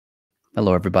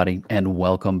Hello, everybody, and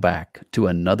welcome back to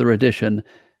another edition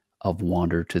of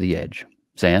Wander to the Edge.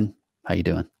 Zan, how you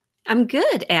doing? I'm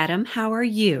good, Adam. How are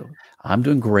you? I'm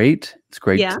doing great. It's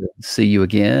great Yeah. to see you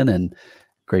again, and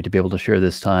great to be able to share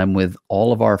this time with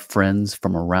all of our friends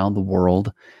from around the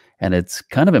world. And it's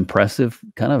kind of impressive,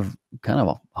 kind of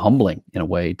humbling in a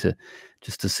way to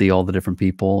just to see all the different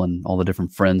people and all the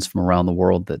different friends from around the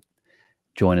world that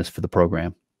join us for the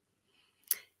program.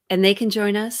 And they can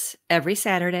join us every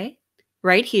Saturday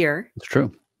right here It's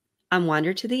true. on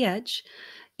Wander to the Edge.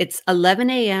 It's 11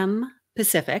 a.m.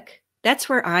 Pacific. That's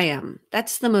where I am.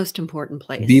 That's the most important Be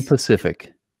place.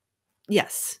 Pacific.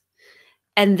 Yes.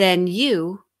 And then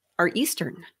you are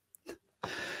Eastern.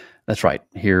 That's right.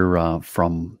 Here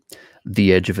from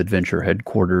the Edge of Adventure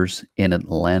headquarters in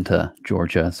Atlanta,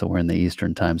 Georgia. So we're in the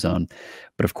Eastern time zone.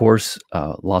 But of course,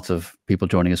 lots of people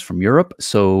joining us from Europe.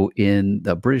 So in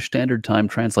the British Standard Time,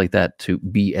 translate that to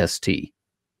BST,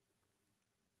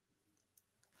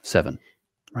 7,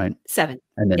 right? 7.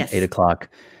 And then 8 Yes. o'clock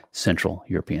Central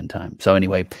European time. So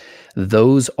anyway,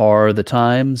 those are the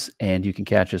times. And you can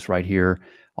catch us right here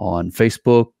on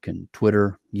Facebook and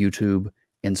Twitter, YouTube,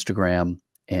 Instagram.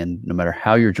 And no matter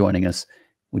how you're joining us,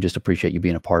 we just appreciate you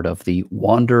being a part of the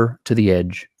Wander to the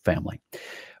Edge family.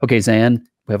 Okay, Zanne,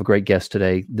 we have a great guest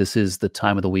today. This is the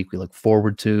time of the week we look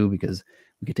forward to because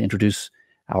we get to introduce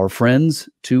our friends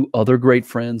to other great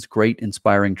friends, great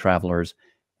inspiring travelers.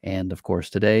 And of course,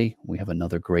 today we have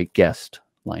another great guest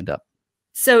lined up.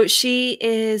 So she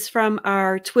is from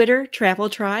our Twitter travel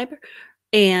tribe,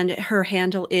 and her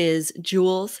handle is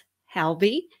Jules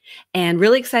Halvey. And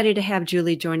really excited to have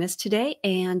Julie join us today.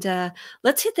 And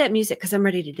let's hit that music because I'm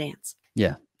ready to dance.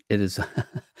 Yeah, it is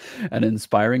an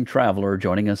inspiring traveler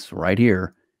joining us right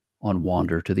here on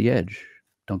Wander to the Edge.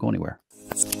 Don't go anywhere.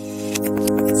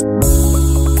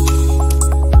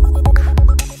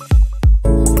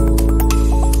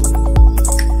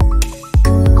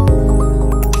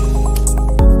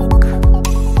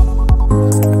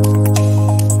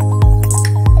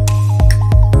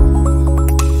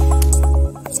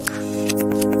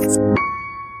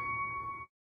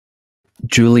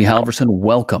 Julie Halverson,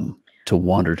 welcome to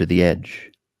Wander to the Edge.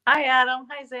 Hi, Adam.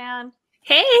 Hi, Zanne.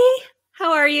 Hey,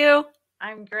 how are you?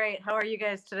 I'm great. How are you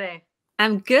guys today?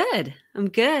 I'm good. I'm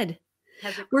good.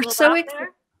 Has it We're cooled so off excited.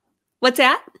 there? What's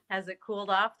that? Has it cooled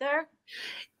off there?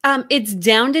 It's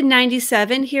down to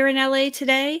 97 here in LA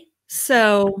today.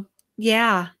 So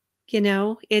yeah,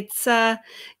 it's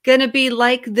gonna be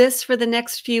like this for the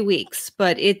next few weeks,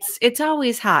 but it's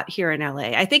always hot here in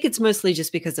LA. I think it's mostly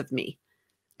just because of me.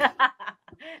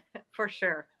 For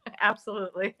sure.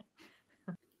 Absolutely.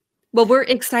 Well, we're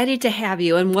excited to have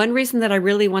you. And one reason that I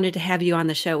really wanted to have you on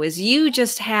the show is you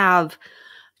just have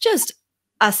just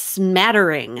a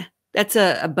smattering. That's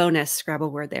a bonus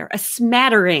Scrabble word there. A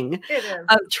smattering It is.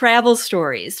 of travel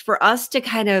stories for us to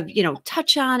kind of,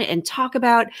 touch on and talk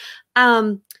about.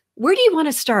 Where do you want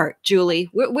to start, Julie?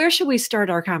 Where should we start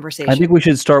our conversation? I think we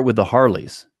should start with the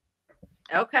Harleys.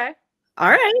 Okay. All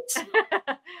right.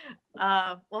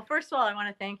 Well, first of all, I want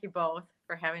to thank you both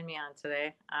for having me on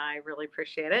today. I really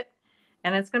appreciate it.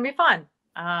 And it's going to be fun.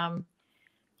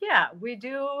 Yeah, we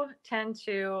do tend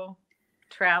to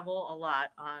travel a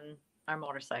lot on our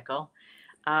motorcycle.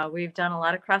 We've done a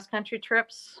lot of cross-country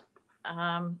trips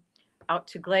out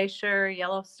to Glacier,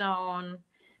 Yellowstone,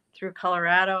 through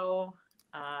Colorado,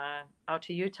 out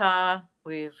to Utah.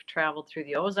 We've traveled through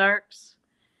the Ozarks.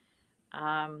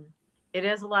 It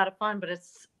is a lot of fun, but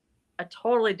it's a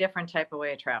totally different type of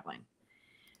way of traveling.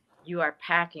 You are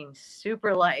packing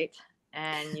super light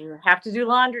and you have to do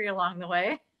laundry along the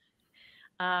way.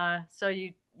 So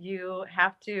you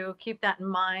have to keep that in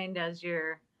mind as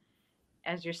you're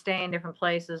staying in different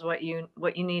places, what you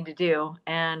need to do.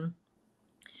 And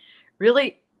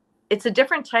really, it's a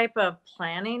different type of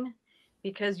planning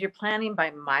because you're planning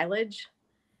by mileage,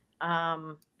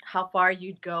 how far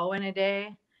you'd go in a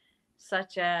day,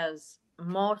 such as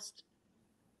most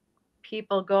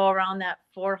people go around that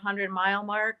 400-mile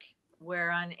mark,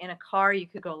 where in a car you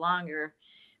could go longer,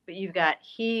 but you've got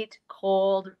heat,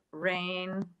 cold,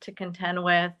 rain to contend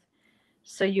with.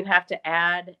 So you have to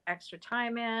add extra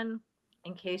time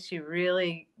in case you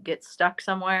really get stuck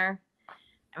somewhere.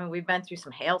 I mean, we've been through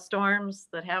some hailstorms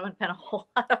that haven't been a whole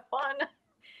lot of fun.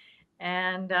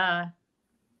 And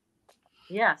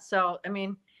yeah, so I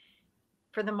mean,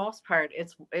 for the most part,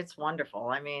 it's wonderful.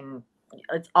 I mean,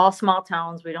 it's all small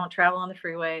towns. We don't travel on the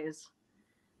freeways.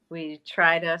 We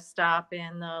try to stop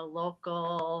in the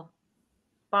local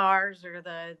bars or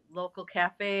the local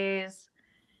cafes.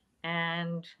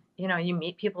 And, you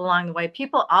meet people along the way.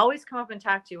 People always come up and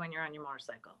talk to you when you're on your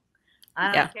motorcycle.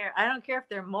 I don't care. I don't care if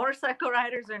they're motorcycle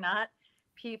riders or not.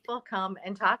 people come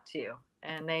and talk to you,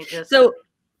 and they just So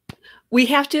we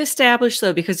have to establish,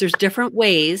 though, because there's different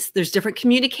ways, there's different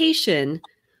communication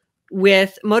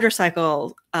with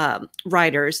motorcycle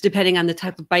riders, depending on the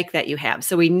type of bike that you have.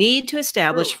 So we need to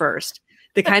establish first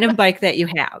the kind of bike that you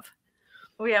have.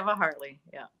 we have a Harley.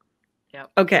 Yeah.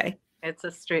 Yep. Okay. It's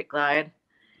a street glide.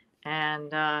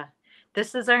 And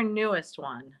this is our newest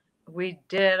one. We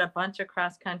did a bunch of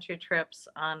cross-country trips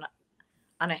on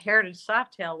a heritage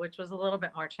softail, which was a little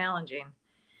bit more challenging.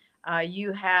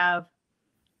 You have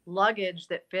luggage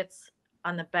that fits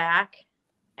on the back,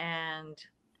 and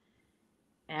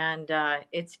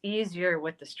it's easier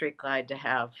with the street glide to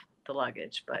have the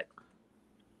luggage. But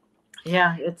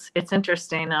yeah, it's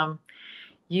interesting.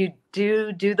 You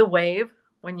do the wave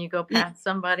when you go past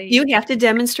somebody. You have to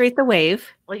demonstrate the wave.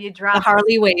 Well, you The drop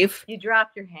Harley wave. You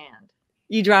drop your hand.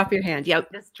 You drop your hand.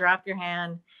 Yep. Just drop your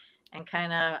hand, and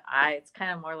it's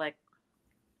kind of more like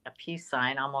a peace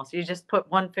sign almost. You just put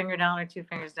one finger down or two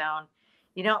fingers down.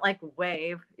 You don't like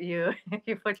wave. You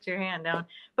put your hand down.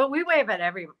 But we wave at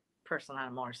every person on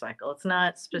a motorcycle. It's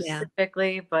not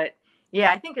specifically, but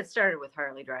yeah, I think it started with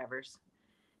Harley drivers.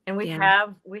 And we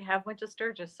have went to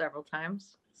Sturgis several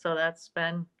times. So that's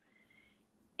been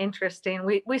interesting.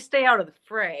 We stay out of the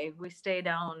fray. We stay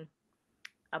down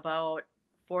about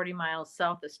 40 miles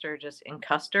south of Sturgis in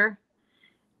Custer.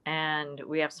 And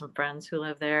we have some friends who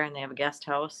live there, and they have a guest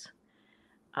house.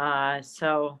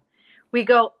 So we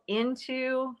go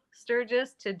into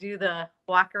Sturgis to do the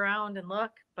walk around and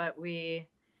look, but we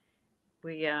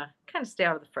kind of stay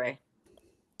out of the fray.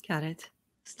 Got it.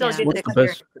 Still get the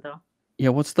experience, though. Yeah,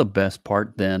 what's the best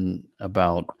part then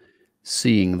about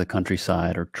seeing the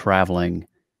countryside or traveling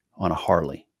on a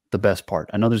Harley? The best part.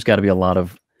 I know there's got to be a lot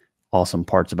of awesome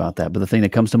parts about that, but the thing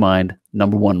that comes to mind,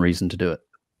 number one reason to do it.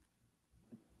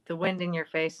 The wind in your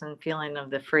face and feeling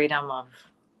of the freedom of,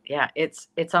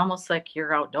 it's almost like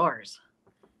you're outdoors,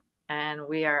 and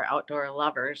we are outdoor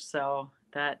lovers. So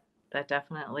that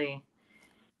definitely,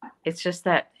 it's just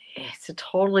that it's a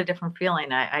totally different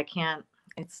feeling. I can't,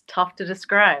 it's tough to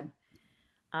describe.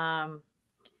 By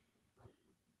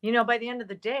the end of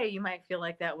the day, you might feel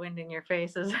like that wind in your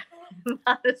face is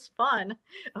not as fun,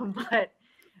 but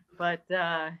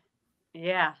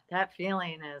that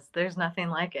feeling there's nothing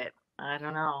like it. I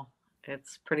don't know.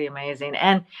 It's pretty amazing.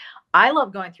 And I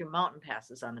love going through mountain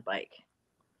passes on the bike.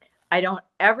 I don't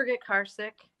ever get car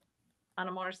sick on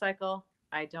a motorcycle.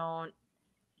 I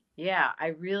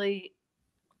really,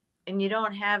 and you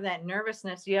don't have that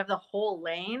nervousness. You have the whole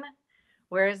lane.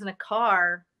 Whereas in a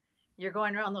car, you're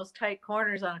going around those tight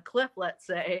corners on a cliff, let's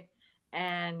say,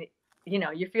 and,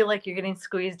 you feel like you're getting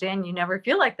squeezed in. You never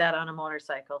feel like that on a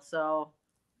motorcycle. So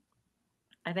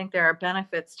I think there are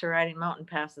benefits to riding mountain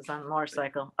passes on a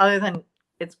motorcycle, other than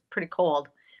it's pretty cold,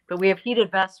 but we have heated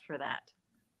vests for that.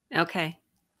 Okay.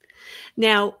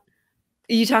 Now,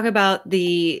 you talk about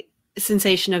the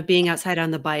sensation of being outside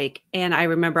on the bike. And I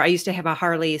remember I used to have a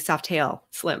Harley Softail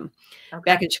Slim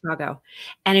back in Chicago.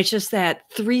 And it's just that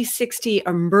 360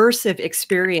 immersive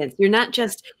experience. You're not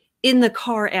just in the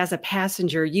car as a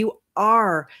passenger. You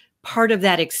are part of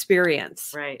that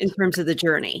experience, right, in terms of the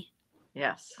journey.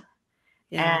 Yes.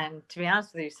 Yeah. And to be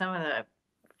honest with you, some of the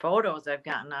photos I've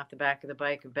gotten off the back of the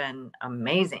bike have been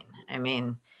amazing. I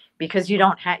mean, because you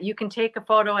can take a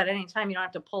photo at any time. You don't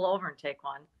have to pull over and take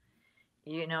one.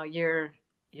 You're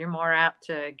more apt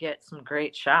to get some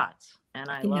great shots, and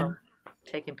I love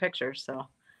taking pictures. So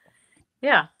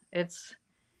yeah, it's,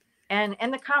 and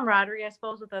the camaraderie, I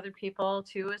suppose, with other people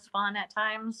too is fun at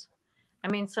times. I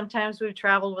mean, sometimes we've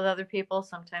traveled with other people.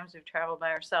 Sometimes we've traveled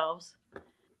by ourselves.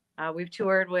 We've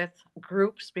toured with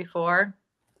groups before,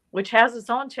 which has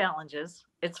its own challenges.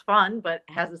 It's fun, but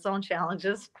has its own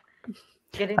challenges.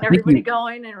 Getting everybody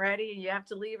going and ready. You have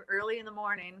to leave early in the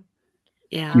morning.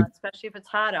 Yeah. Especially if it's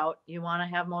hot out. You want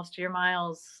to have most of your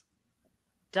miles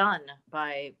done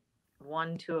by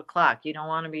 1, 2 o'clock. You don't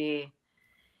want to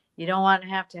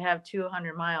have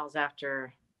 200 miles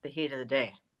after the heat of the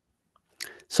day.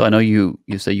 So I know you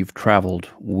say you've traveled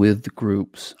with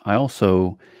groups. I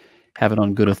also have it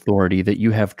on good authority that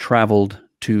you have traveled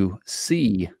to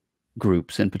see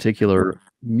groups, in particular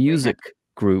music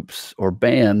groups or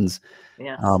bands.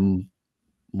 Yes.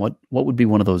 What would be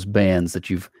one of those bands that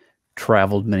you've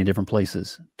traveled many different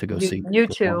places to go see?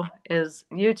 U2 is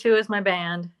my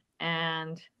band,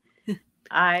 and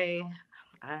I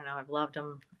don't know, I've loved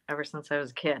them ever since I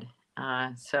was a kid.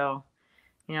 So,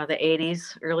 the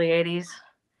 80s, early 80s,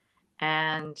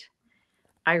 and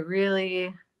I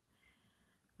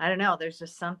don't know, there's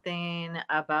just something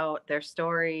about their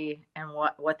story and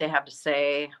what they have to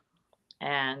say,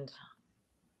 and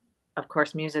of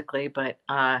course musically, but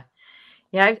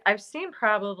Yeah, I've seen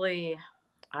probably,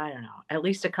 I don't know, at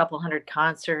least a couple hundred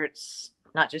concerts,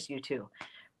 not just you two,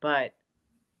 but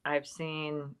I've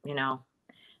seen,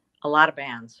 a lot of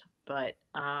bands, but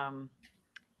I'm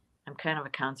kind of a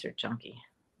concert junkie.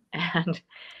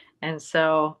 And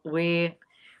so we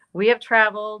have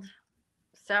traveled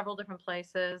several different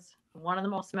places. One of the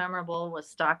most memorable was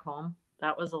Stockholm.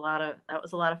 That was a lot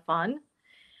of fun.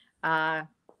 Uh,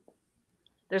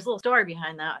 there's a little story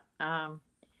behind that.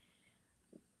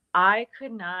 I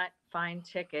could not find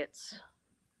tickets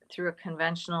through a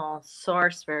conventional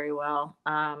source very well.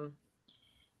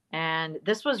 And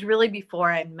this was really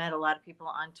before I met a lot of people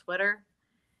on Twitter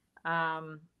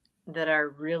um, that are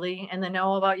really in the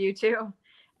know about you two.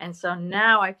 And so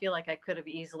now I feel like I could have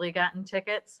easily gotten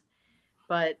tickets,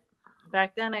 but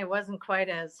back then I wasn't quite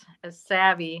as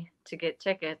savvy to get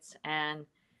tickets. And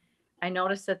I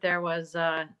noticed that there was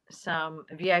some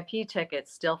VIP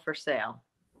tickets still for sale,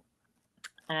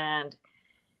 and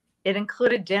it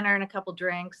included dinner and a couple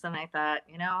drinks. And I thought,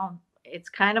 it's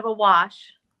kind of a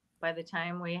wash by the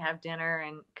time we have dinner,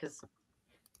 and because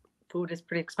food is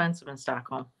pretty expensive in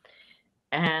Stockholm.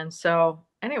 And so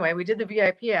anyway, we did the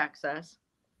VIP access.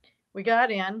 We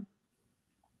got in,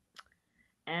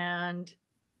 and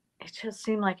it just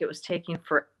seemed like it was taking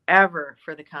forever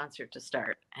for the concert to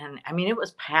start. And I mean, it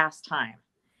was past time.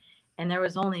 And there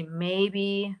was only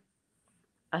maybe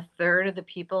a third of the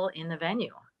people in the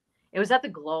venue. It was at the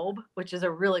Globe, which is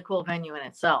a really cool venue in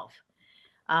itself.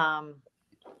 Um,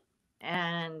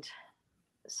 and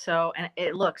and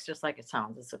it looks just like it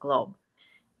sounds. It's a Globe.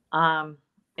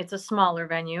 It's a smaller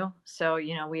venue. So,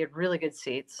 we had really good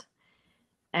seats.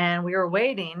 And we were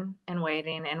waiting and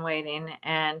waiting and waiting.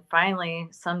 And finally,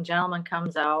 some gentleman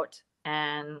comes out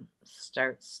and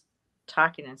starts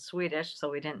talking in Swedish. So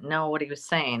we didn't know what he was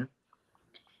saying.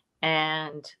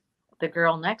 And the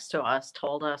girl next to us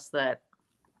told us that,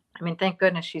 I mean, thank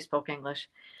goodness she spoke English.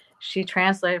 She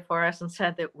translated for us and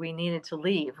said that we needed to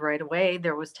leave right away.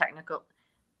 There was technical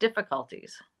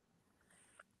difficulties.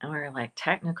 And we were like,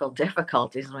 technical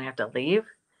difficulties, and we have to leave?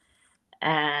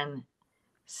 And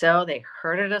so they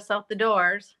herded us out the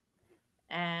doors,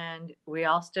 and we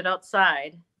all stood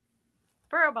outside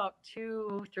for about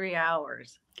 2-3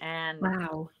 hours. And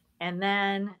Wow. And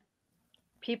then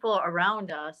people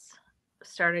around us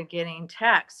started getting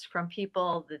texts from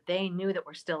people that they knew that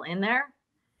were still in there.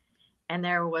 And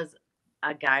there was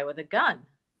a guy with a gun.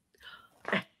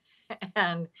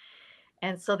 and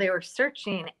so they were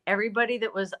searching. Everybody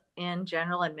that was in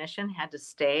general admission had to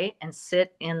stay and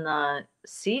sit in the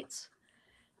seats.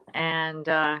 And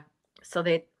so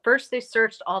they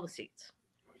searched all the seats.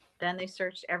 Then they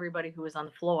searched everybody who was on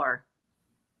the floor.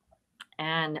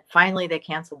 And finally they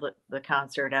canceled the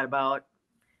concert at about,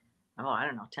 I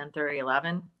don't know, 10:30,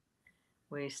 11.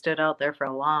 We stood out there for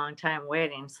a long time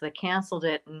waiting. So they canceled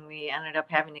it, and we ended up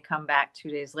having to come back 2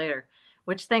 days later,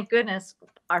 which, thank goodness,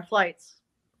 our flights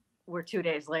were 2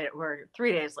 days later, were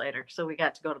 3 days later. So we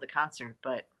got to go to the concert.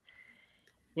 But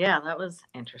yeah, that was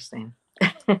interesting.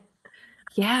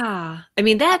 Yeah. I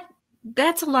mean,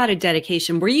 that's a lot of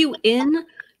dedication. Were you in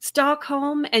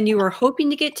Stockholm and you were hoping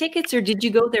to get tickets, or did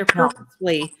you go there No.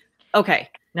 purposely? Okay.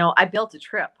 No, I built a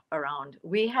trip around.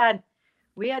 We had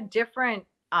different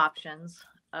options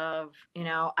of,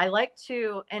 I like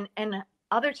to, and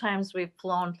other times we've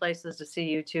flown places to see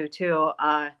you too.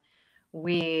 I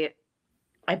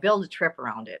build a trip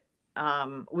around it.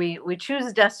 We choose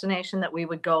a destination that we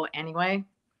would go anyway.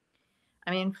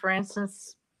 I mean, for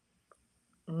instance,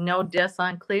 no diss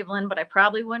on Cleveland, but I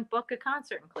probably wouldn't book a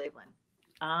concert in Cleveland.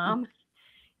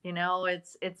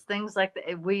 It's things like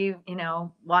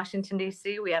Washington,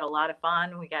 D.C., we had a lot of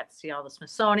fun. We got to see all the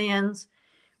Smithsonians.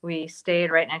 We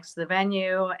stayed right next to the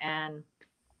venue. And,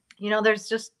 there's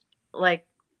just like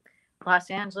Los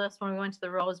Angeles, when we went to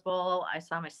the Rose Bowl, I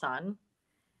saw my son,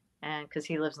 and because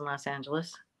he lives in Los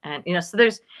Angeles. And, so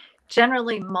there's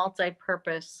generally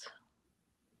multi-purpose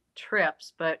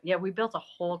trips. But yeah, we built a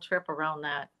whole trip around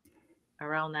that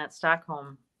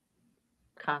Stockholm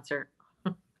concert.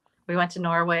 We went to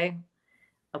Norway.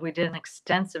 We did an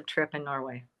extensive trip in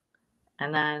Norway.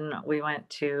 And then we went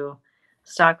to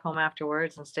Stockholm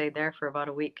afterwards and stayed there for about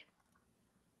a week.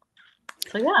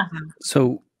 So yeah.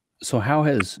 So how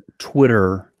has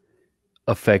Twitter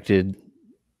affected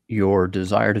your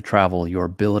desire to travel, your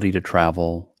ability to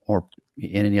travel, or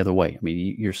in any other way? I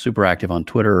mean, you're super active on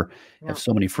Twitter, have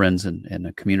so many friends and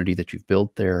a community that you've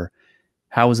built there.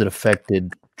 How has it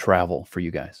affected travel for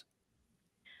you guys?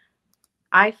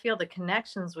 I feel the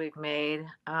connections we've made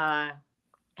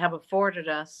have afforded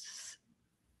us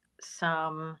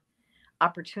some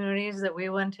opportunities that we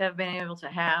wouldn't have been able to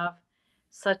have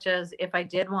such as if I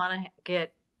did want to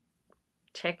get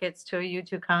tickets to a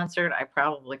U2 concert, I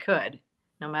probably could,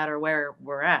 no matter where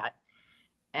we're at.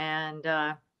 And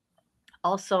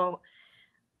also,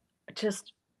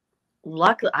 just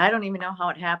luckily, I don't even know how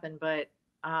it happened, but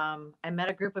I met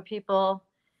a group of people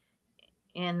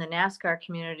in the NASCAR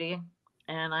community,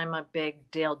 and I'm a big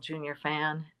Dale Jr.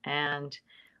 fan. And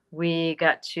we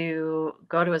got to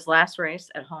go to his last race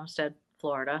at Homestead,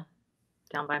 Florida,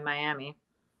 down by Miami.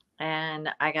 And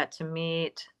I got to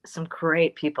meet some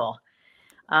great people.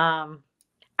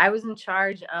 I was in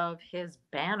charge of his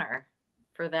banner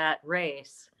for that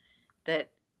race that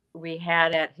we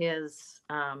had at his,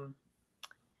 I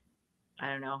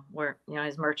don't know, where,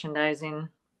 his merchandising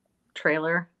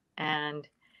trailer. And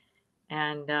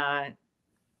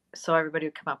so everybody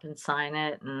would come up and sign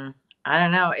it. And I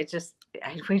don't know,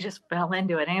 we just fell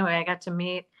into it. Anyway, I got to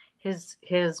meet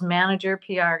his manager,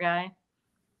 PR guy.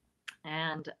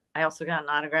 And I also got an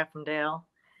autograph from Dale.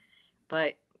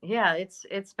 But yeah,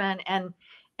 it's been,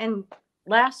 and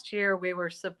last year we were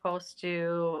supposed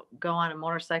to go on a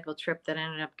motorcycle trip that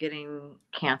ended up getting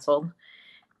canceled,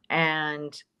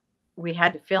 and we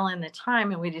had to fill in the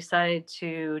time, and we decided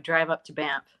to drive up to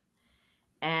Banff.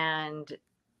 And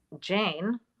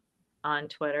Jane on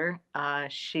Twitter,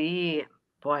 she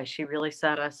really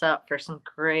set us up for some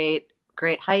great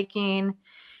hiking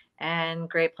and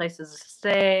great places to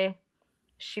stay.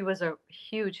 She was a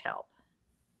huge help.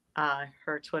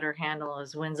 Her Twitter handle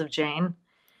is Winds of Jane,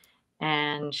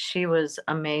 and she was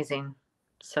amazing.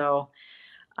 So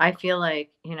I feel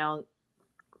like,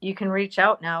 you can reach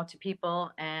out now to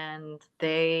people, and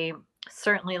they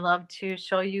certainly love to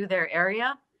show you their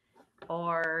area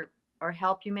or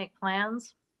help you make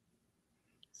plans.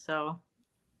 So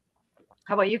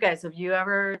how about you guys? Have you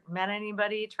ever met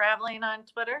anybody traveling on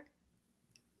Twitter?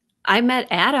 I met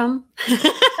Adam.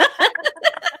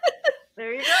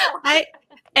 There you go.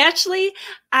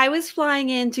 I was flying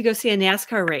in to go see a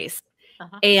NASCAR race,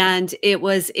 and it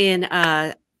was in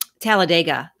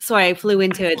Talladega. So I flew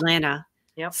into Atlanta.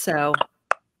 Yep. So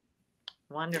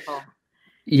wonderful.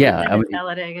 Yeah, I mean,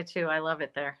 Talladega too. I love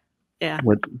it there. Yeah.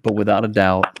 But without a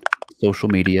doubt, social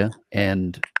media,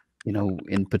 and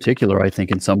in particular, I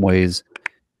think in some ways,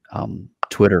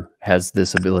 Twitter has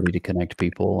this ability to connect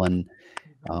people, and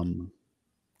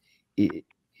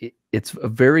it's a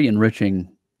very enriching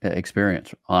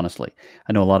experience. Honestly,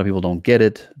 I know a lot of people don't get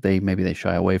it. Maybe they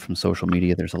shy away from social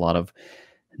media. There's a lot of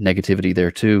negativity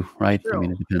there too, right? True. I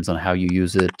mean, it depends on how you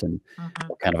use it and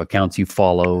what kind of accounts you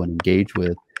follow and engage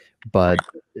with. But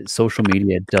social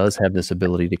media does have this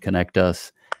ability to connect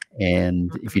us,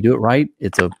 and if you do it right,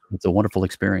 it's a wonderful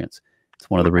experience. It's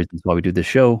one of the reasons why we do this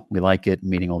show. We like it,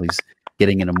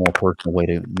 getting in a more personal way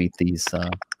to meet these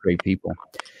great people.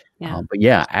 Yeah. But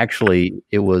yeah, actually,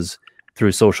 it was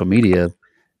through social media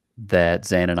that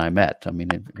Zanne and I met. I mean,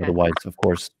 otherwise, of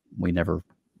course, we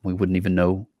wouldn't even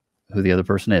know who the other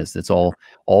person is. It's all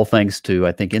thanks to,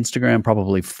 I think, Instagram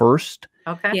probably first,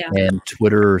 and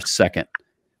Twitter second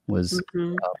was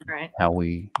how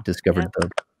we discovered the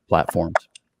platforms.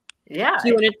 Yeah,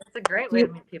 it's a great way to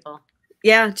meet people.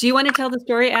 Yeah. Do you want to tell the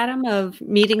story, Adam, of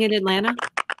meeting in Atlanta?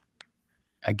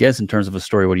 I guess in terms of a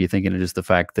story, what are you thinking? Just the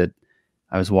fact that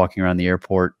I was walking around the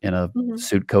airport in a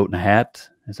suit, coat, and a hat.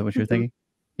 Is that what you're thinking?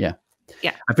 Yeah.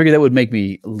 Yeah. I figured that would make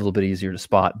me a little bit easier to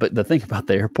spot. But the thing about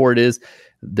the airport is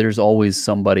there's always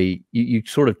somebody, you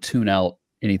sort of tune out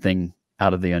anything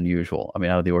out of the unusual. I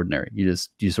mean, out of the ordinary. You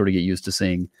sort of get used to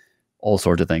seeing all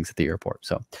sorts of things at the airport.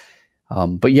 So,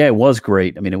 but yeah, it was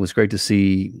great. I mean, it was great to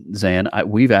see Zanne.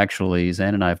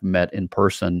 Zanne and I have met in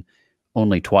person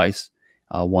only twice.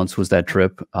 Once was that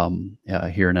trip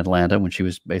here in Atlanta when she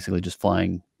was basically just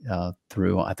flying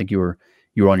through. I think you were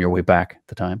on your way back at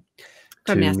the time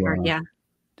from NASCAR,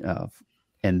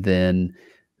 and then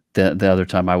the other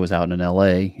time I was out in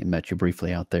LA and met you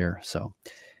briefly out there. So,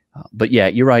 but yeah,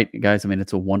 you're right, guys. I mean,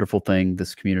 it's a wonderful thing,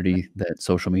 this community that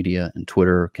social media and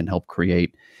Twitter can help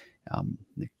create.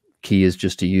 The key is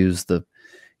just to use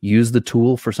the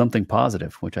tool for something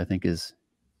positive, which I think is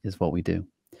what we do.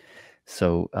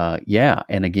 So, yeah.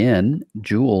 And again,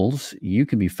 Jules, you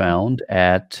can be found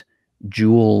at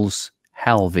Jules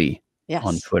Halvey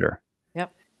on Twitter.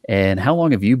 Yep. And how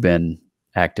long have you been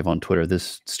active on Twitter?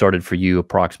 This started for you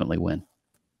approximately when?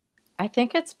 I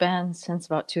think it's been since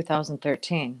about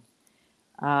 2013.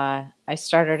 I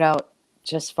started out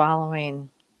just following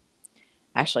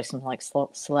actually some like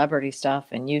celebrity stuff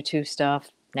and YouTube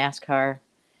stuff, NASCAR.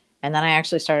 And then I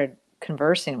actually started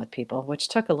conversing with people, which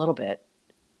took a little bit.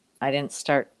 I didn't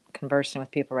start conversing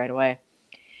with people right away.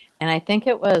 And I think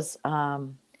it was,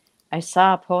 I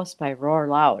saw a post by Roar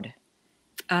Loud.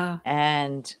 Oh.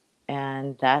 And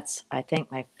And that's, I think,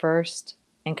 my first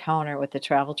encounter with the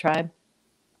travel tribe.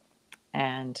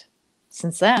 And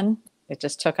since then, it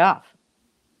just took off.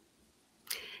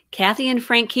 Kathy and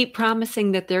Frank keep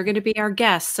promising that they're going to be our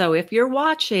guests. So if you're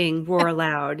watching Roar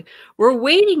Aloud, we're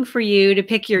waiting for you to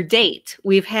pick your date.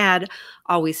 We've had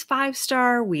Always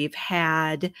 5-Star. We've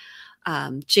had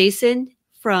Jason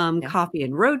from Coffee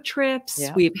and Road Trips.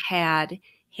 Yeah. We've had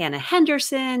Hannah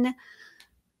Henderson.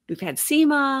 We've had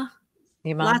Seema.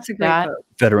 Lots of great folks.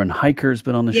 Veteran Hiker's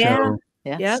been on the show.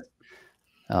 Yes.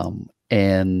 Yep.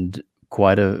 And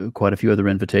quite a few other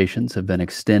invitations have been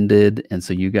extended. And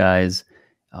so you guys,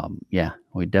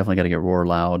 we definitely got to get Roar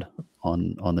Loud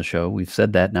on the show. We've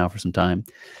said that now for some time,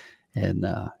 and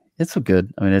it's so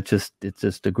good. I mean, it's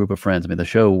just a group of friends. I mean, the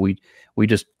show, we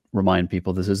just remind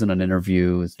people this isn't an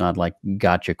interview. It's not like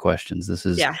gotcha questions. This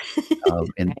is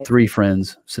and three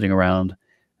friends sitting around,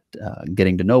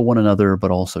 getting to know one another,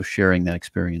 but also sharing that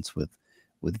experience with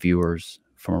viewers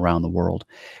from around the world.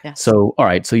 Yes. So, all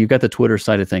right. So you've got the Twitter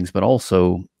side of things, but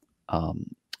also,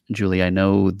 Julie, I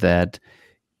know that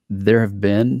there have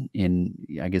been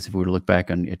I guess if we were to look back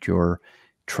at your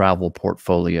travel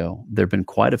portfolio, there have been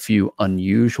quite a few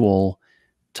unusual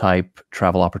type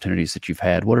travel opportunities that you've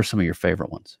had. What are some of your favorite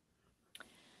ones?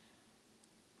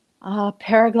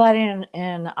 Paragliding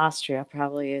in Austria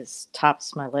probably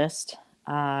tops my list.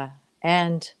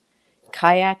 And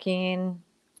kayaking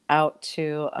out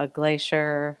to a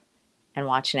glacier and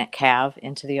watching it calve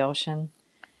into the ocean.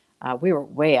 We were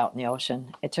way out in the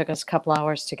ocean. It took us a couple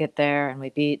hours to get there, and we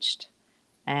beached,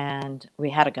 and we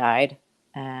had a guide,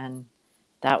 and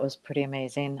that was pretty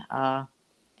amazing.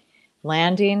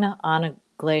 Landing on a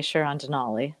glacier on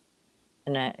Denali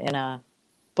in a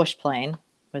bush plane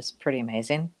was pretty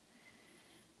amazing.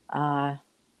 I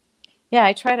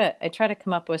try to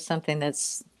come up with something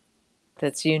that's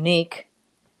unique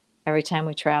every time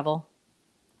we travel,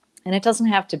 and it doesn't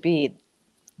have to be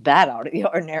that out of the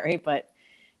ordinary, but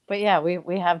yeah,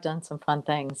 we have done some fun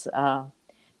things.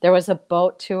 There was a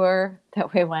boat tour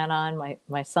that we went on.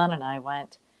 My son and I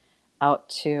went out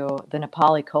to the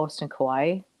Nepali coast in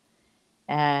Kauai,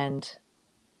 and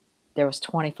there was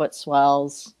 20-foot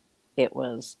swells. It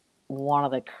was one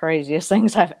of the craziest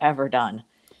things I've ever done.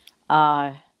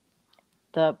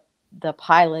 The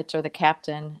pilot, or the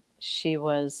captain, she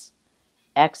was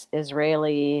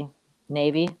ex-Israeli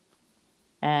Navy,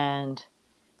 and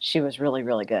she was really,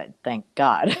 really good. Thank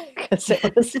God, because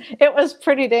it was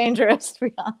pretty dangerous, to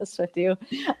be honest with you.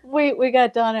 We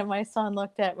got done, and my son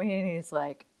looked at me, and he's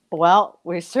like, "Well,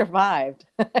 we survived."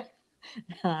 And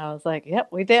I was like, "Yep,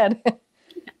 we did."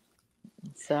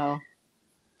 So,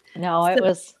 no, it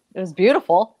was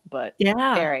beautiful, but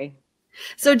scary.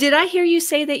 So did I hear you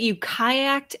say that you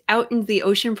kayaked out into the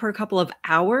ocean for a couple of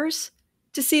hours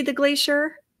to see the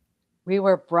glacier? We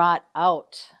were brought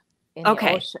out in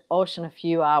the ocean a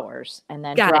few hours, and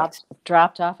then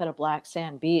dropped off at a black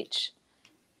sand beach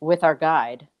with our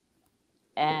guide,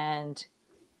 and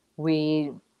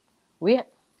we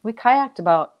kayaked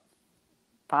about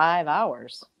 5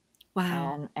 hours.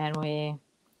 Wow. And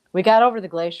we got over the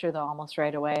glacier, though, almost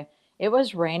right away. It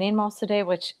was raining most of the day,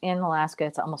 which in Alaska,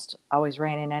 it's almost always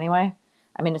raining anyway.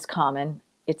 I mean, it's common.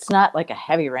 It's not like a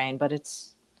heavy rain, but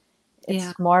it's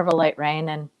more of a light rain,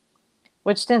 and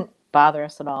which didn't bother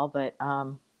us at all. But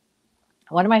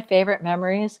one of my favorite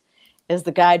memories is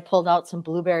the guide pulled out some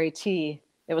blueberry tea.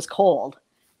 It was cold,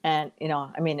 and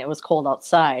it was cold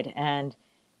outside, and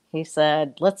he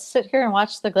said, "Let's sit here and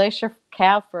watch the glacier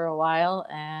calve for a while."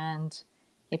 And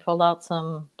he pulled out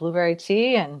some blueberry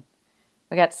tea, and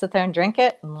we got to sit there and drink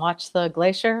it and watch the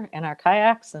glacier in our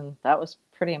kayaks, and that was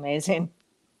pretty amazing.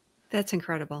 That's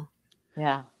incredible.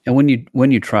 Yeah. And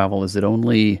when you travel, is it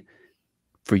only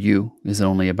for you? Is it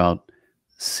only about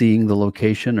seeing the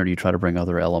location, or do you try to bring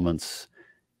other elements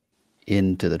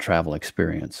into the travel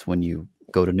experience when you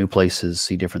go to new places,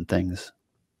 see different things?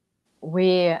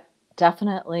 We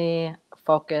definitely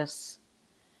focus.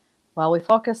 Well,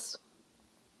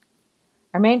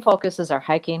 our main focus is our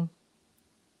hiking.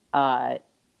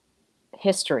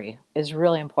 History is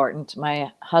really important.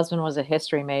 My husband was a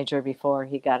history major before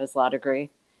he got his law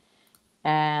degree,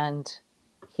 and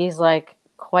he's like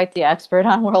quite the expert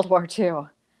on World War II.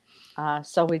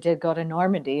 So we did go to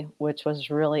Normandy, which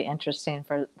was really interesting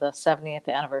for the 70th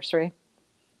anniversary.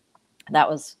 That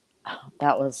was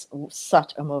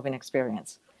such a moving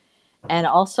experience. And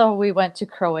also we went to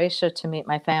Croatia to meet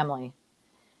my family,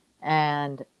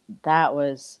 and that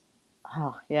was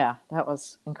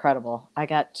incredible. I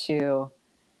got to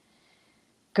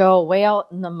go way out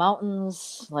in the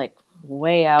mountains, like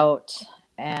way out,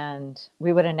 and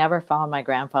we would have never found my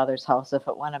grandfather's house if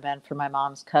it wouldn't have been for my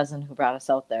mom's cousin who brought us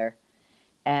out there.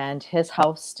 and his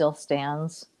house still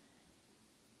stands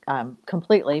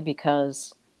completely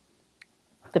because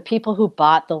the people who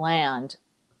bought the land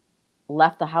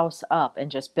left the house up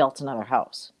and just built another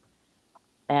house.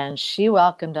 And she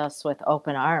welcomed us with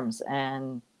open arms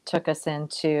and took us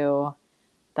into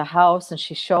the house, and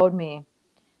she showed me,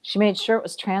 she made sure it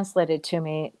was translated to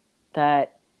me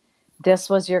that this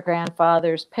was your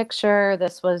grandfather's picture,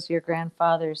 this was your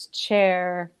grandfather's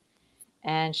chair.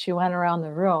 And she went around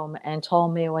the room and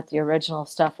told me what the original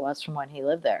stuff was from when he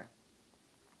lived there.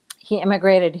 He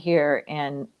immigrated here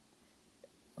in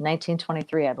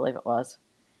 1923, I believe it was.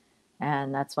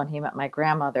 And that's when he met my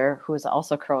grandmother, who was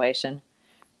also Croatian,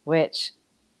 which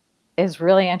is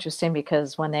really interesting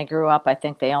because when they grew up, I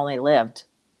think they only lived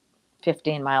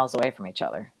 15 miles away from each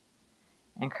other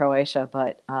in Croatia.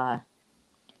 But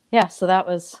yeah, so that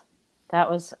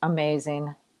was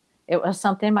amazing. It was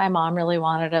something my mom really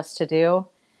wanted us to do.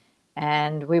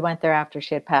 And we went there after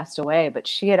she had passed away, but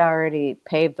she had already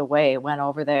paved the way, went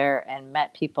over there and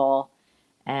met people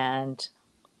and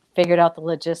figured out the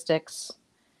logistics.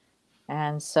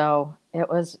 And so it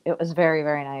was very,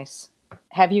 very nice.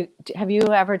 Have you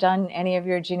ever done any of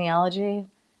your genealogy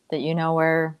that you know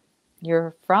where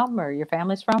you're from or your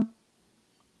family's from?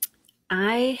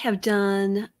 I have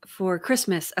done for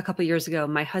Christmas a couple years ago.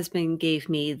 My husband gave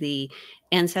me the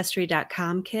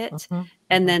Ancestry.com kit.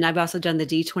 And then I've also done the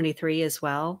D23 as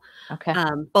well. Okay.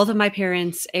 Both of my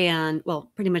parents and, well,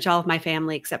 pretty much all of my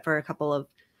family, except for a couple of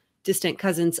distant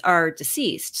cousins, are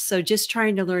deceased. So just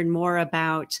trying to learn more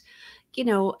about,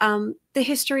 the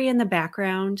history and the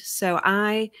background. So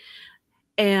I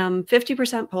am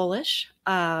 50% Polish.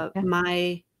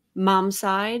 My mom's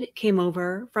side came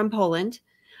over from Poland.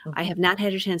 I have not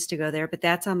had a chance to go there, but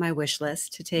that's on my wish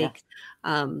list to take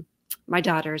my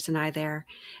daughters and I there.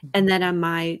 And then on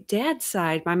my dad's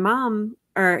side, my mom,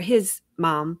 or his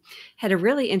mom, had a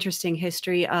really interesting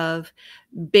history of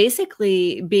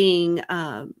basically being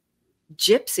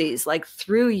gypsies, like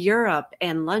through Europe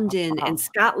and London and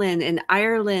Scotland and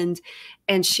Ireland.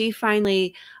 And she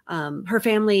finally, her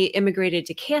family immigrated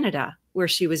to Canada, where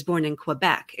she was born in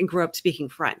Quebec and grew up speaking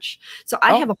French. So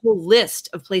I have a whole list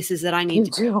of places that I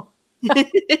need to do.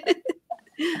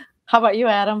 How about you,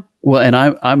 Adam? Well, and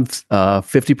I'm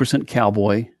 50%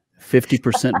 cowboy,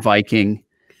 50% Viking,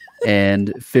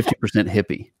 and 50%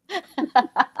 hippie.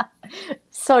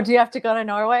 So do you have to go to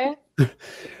Norway?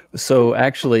 So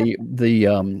actually,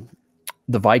 the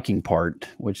Viking part,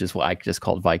 which is what I just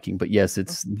called Viking, but yes,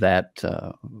 it's that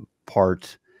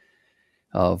part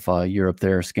of Europe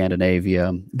there,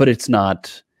 Scandinavia, but it's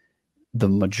not the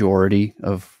majority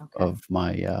of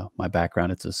my my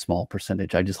background. It's a small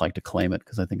percentage. I just like to claim it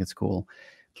because I think it's cool.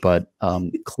 But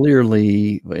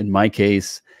clearly, in my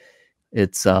case,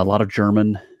 it's a lot of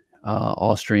German,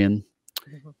 Austrian,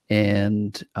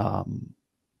 and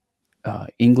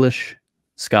English,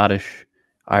 Scottish,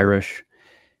 Irish.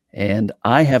 And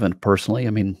I haven't personally, I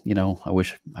mean, I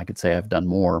wish I could say I've done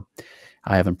more.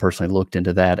 I haven't personally looked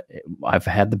into that. I've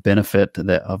had the benefit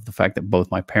of the fact that both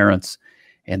my parents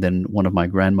and then one of my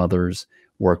grandmothers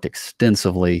worked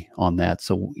extensively on that.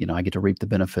 So, I get to reap the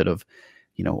benefit of,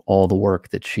 all the work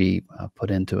that she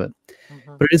put into it.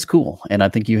 But it is cool. And I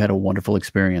think you had a wonderful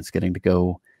experience getting to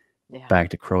go back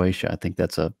to Croatia. I think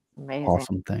that's a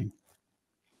awesome thing.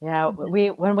 Yeah.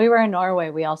 When we were in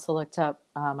Norway, we also looked up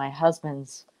some of my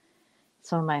husband's,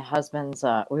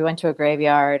 we went to a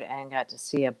graveyard and got to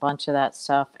see a bunch of that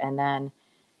stuff. And then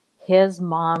his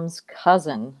mom's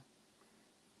cousin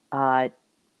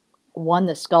won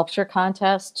the sculpture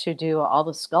contest to do all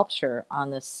the sculpture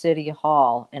on the city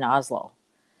hall in Oslo.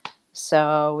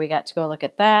 So we got to go look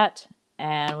at that.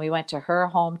 And we went to her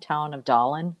hometown of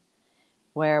Dalen,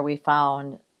 where we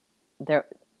found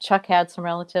Chuck had some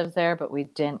relatives there, but we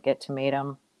didn't get to meet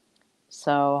them.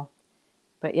 So,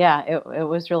 but yeah, it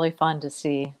was really fun to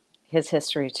see his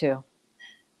history too.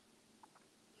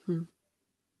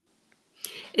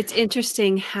 It's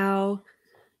interesting how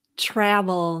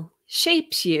travel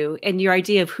shapes you and your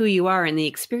idea of who you are and the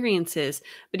experiences,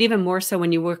 but even more so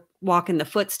when you walk in the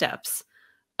footsteps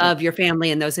of your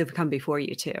family and those who've come before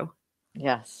you too.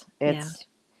 Yes.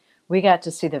 We got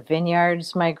to see the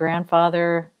vineyards my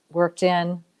grandfather worked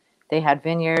in. They had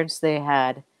vineyards. They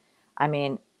had,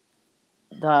 the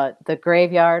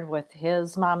graveyard with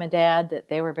his mom and dad, that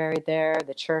they were buried there,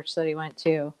 the church that he went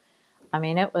to.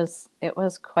 It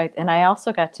was quite, and I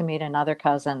also got to meet another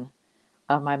cousin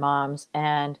of my mom's,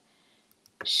 and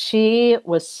she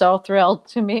was so thrilled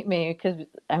to meet me because,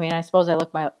 I suppose I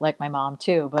look like my mom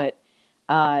too, but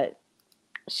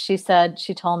she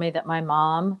told me that my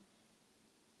mom,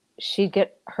 she'd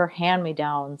get her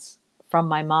hand-me-downs from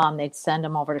my mom, they'd send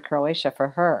them over to Croatia for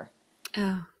her.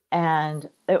 Oh. And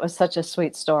it was such a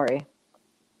sweet story.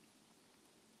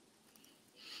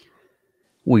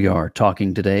 We are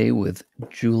talking today with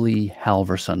Julie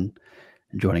Halverson,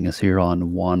 joining us here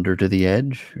on Wander to the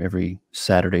Edge. Every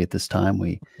Saturday at this time,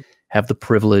 we have the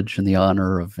privilege and the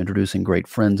honor of introducing great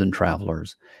friends and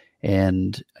travelers.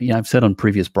 And, I've said on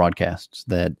previous broadcasts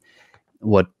that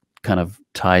what kind of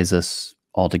ties us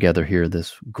all together here,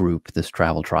 this group, this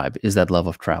travel tribe, is that love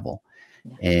of travel.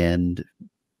 Yeah. And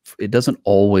it doesn't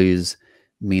always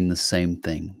mean the same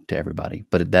thing to everybody,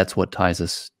 but that's what ties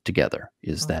us together,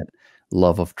 is that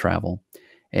love of travel.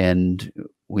 And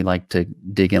we like to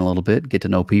dig in a little bit, get to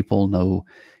know people,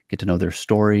 get to know their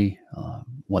story,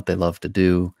 what they love to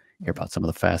do, hear about some of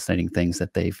the fascinating things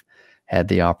that they've had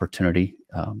the opportunity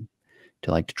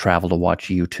to like to travel to watch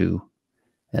YouTube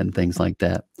and things like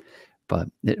that. But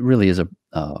it really is a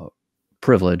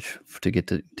privilege to get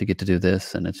to do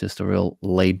this, and it's just a real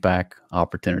laid back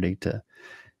opportunity to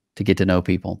get to know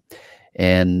people.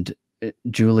 And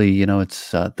Julie,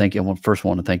 it's thank you. I first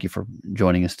want to thank you for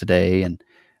joining us today and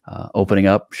opening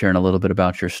up, sharing a little bit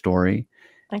about your story.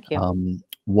 Thank you.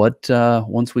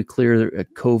 Once we clear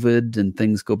COVID and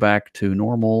things go back to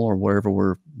normal or wherever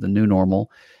we're the new normal,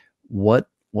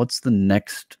 what's the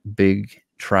next big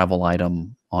travel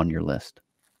item on your list?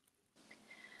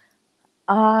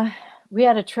 We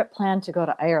had a trip planned to go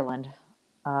to Ireland,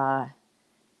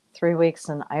 3 weeks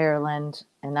in Ireland,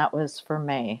 and that was for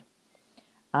May.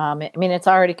 It's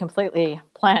already completely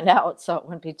planned out, so it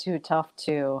wouldn't be too tough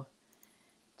to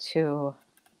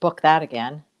book that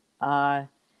again.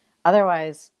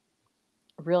 Otherwise,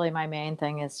 really my main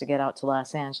thing is to get out to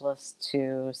Los Angeles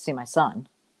to see my son.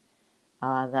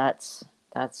 That's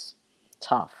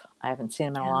tough. I haven't seen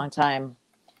him in a long time,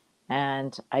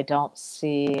 and I don't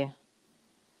see,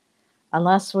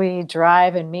 unless we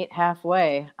drive and meet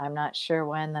halfway, I'm not sure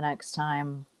when the next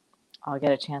time I'll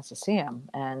get a chance to see him.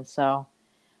 And so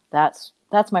that's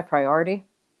my priority.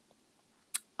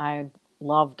 I'd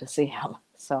love to see him.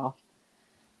 So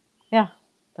yeah,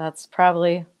 that's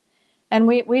probably, and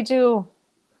we do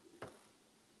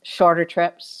shorter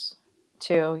trips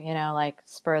too, like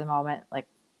spur of the moment. Like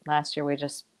last year we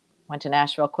just went to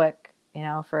Nashville quick,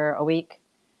 for a week.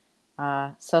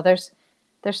 So there's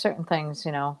certain things,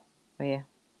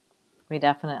 we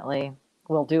definitely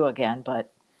will do again,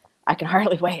 but I can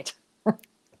hardly wait.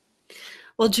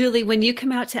 Well, Julie, when you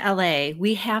come out to LA,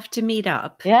 we have to meet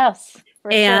up. Yes.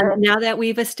 And sure. Now that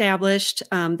we've established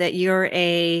that you're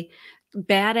a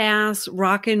badass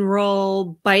rock and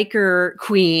roll biker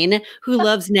queen who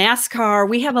loves NASCAR,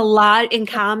 we have a lot in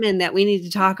common that we need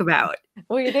to talk about.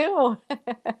 We do.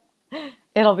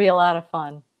 It'll be a lot of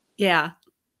fun. Yeah.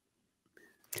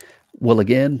 Well,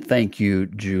 again, thank you,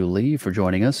 Julie, for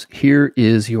joining us. Here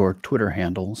is your Twitter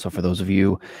handle. So for those of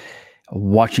you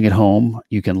watching at home,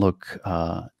 you can look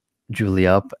Julie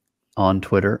up on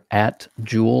Twitter at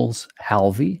Jules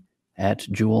Halvey,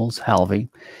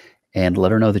 and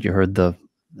let her know that you heard the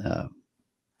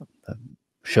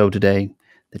show today,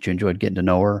 that you enjoyed getting to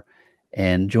know her,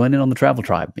 and join in on the Travel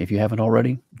Tribe. If you haven't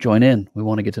already, join in. We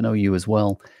want to get to know you as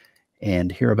well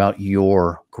and hear about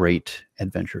your great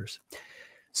adventures.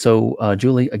 So,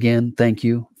 Julie, again, thank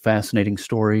you. Fascinating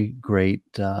story. Great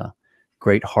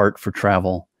heart for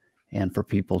travel and for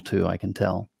people too, I can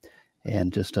tell.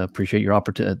 And just appreciate your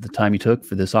the time you took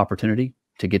for this opportunity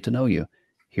to get to know you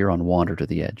here on Wander to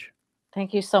the Edge.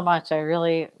 Thank you so much. I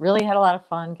really, really had a lot of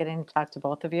fun getting to talk to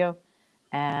both of you.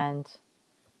 And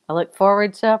I look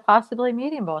forward to possibly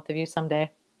meeting both of you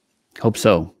someday. Hope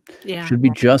so. Yeah. Should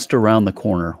be just around the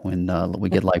corner when we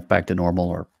get life back to normal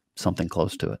or something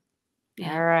close to it.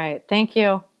 Yeah. All right. Thank you.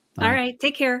 All right.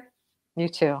 Take care. You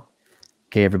too.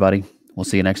 Okay, everybody. We'll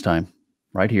see you next time.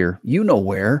 Right here. You know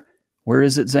where. Where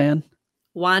is it, Zanne?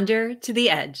 Wander to the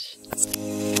Edge.